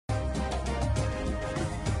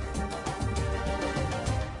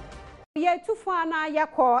Ye tufana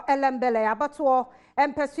yako Ellembelle abato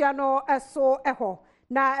empesuano eso eho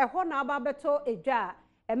na eho na ababeto eja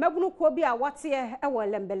emegunu ko bi a wate ewo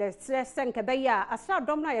Ellembelle senke be ya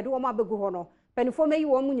Adom na yede wo ma begu ho no panifo meyi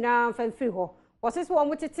wo mu nyina mfamfiri ho wosese wo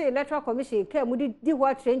mutete electoral commission ka mu di ho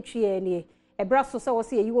atrentwie nie ebra so se wo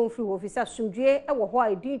se yi wo mfiri ho ofisa sumdue ewo ho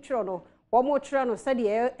a edin tro no wo mo tro no se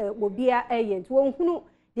de obia eyent wo hunu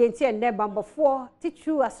de ntie ne bambofo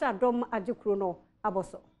tichu Adom agekuro no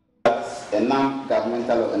aboso a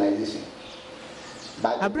non-governmental organization.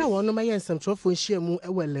 Abra wono ma yensem trofo nhyiamu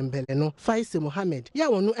ewo Ellembelle no Faise Mohammed ya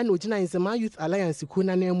wono ena ogina Nzema Youth Alliance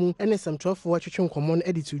kuna na mu ene sem trofo atwetwe nkomo no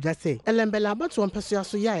editu dwa se Ellembelle abato mpeso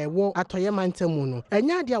aso ya ewo atoye mantamu no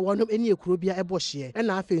enya ade a wono eni ekuro bia ebohye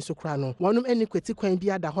ena afi nso kra no wono eni kweti kwan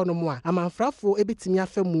bia da hono mu a amanfrafo ebetimi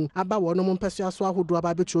afamu aba wono mpeso aso ahodo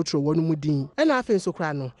aba betrotro wono mu din ena afi nso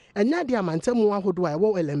kra no enya ade a mantamu ahodo a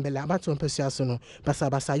ewo Ellembelle abato mpeso aso no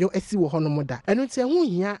basa yo esi wo hono mu da eno tie hu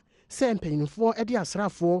hia sempanyinfo edi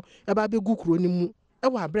asrafo eba begu kuro ni mu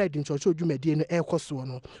ewa bread nchocho odwumadie no ekoso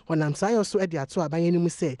no wonam sayo so edi ato abanye ni mu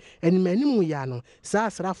se enimani mu ya no sa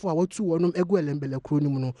asrafo a watu wonom egu Ellembelle kuro ni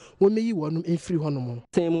mu no womeyi wonom enfiri honom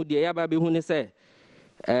temu de ya ba be hu ne se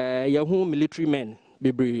ye hu military men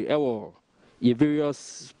bebre ewo ye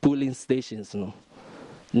various polling stations no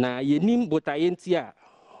na ye nim botaye nti a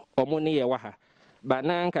omo ne ye wa ha ba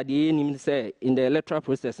na nka de ye nim se in the electoral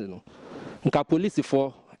process no nka police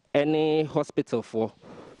for any hospital for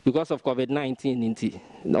because of COVID-19 inti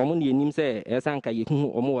omo ne nim se esanka ye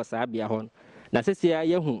hu omo wo sa bia ho na sese ya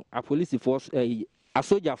ye hu a police force a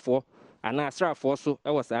soldier for ana asra force so e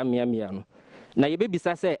wo sa mia no na ye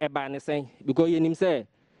bebisa se e ba ne sen because ye nim se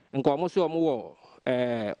nka omo so omo wo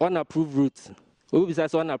unapproved route obisa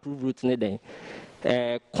se unapproved route ne den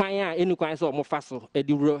kwan a eni kwan se omo fa so e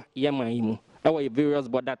di wuro ye man yi mu e various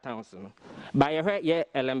border towns no ba ye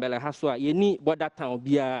Ellembelle ha so a ye ni border town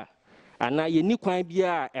bia ana ye ni kwan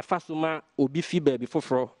bia e fa so ma obi fi ba bi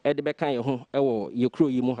foforo e de be kan ye ho e wo ye kro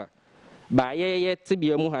yi mu ha ba ye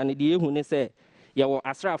tibia mu ha ne de ehu ne se ye wo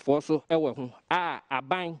asrafo so e wo ho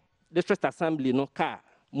aban district assembly no car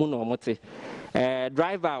mu no mote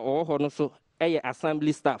driver o ho no so e ye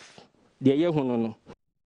assembly staff de ye hu no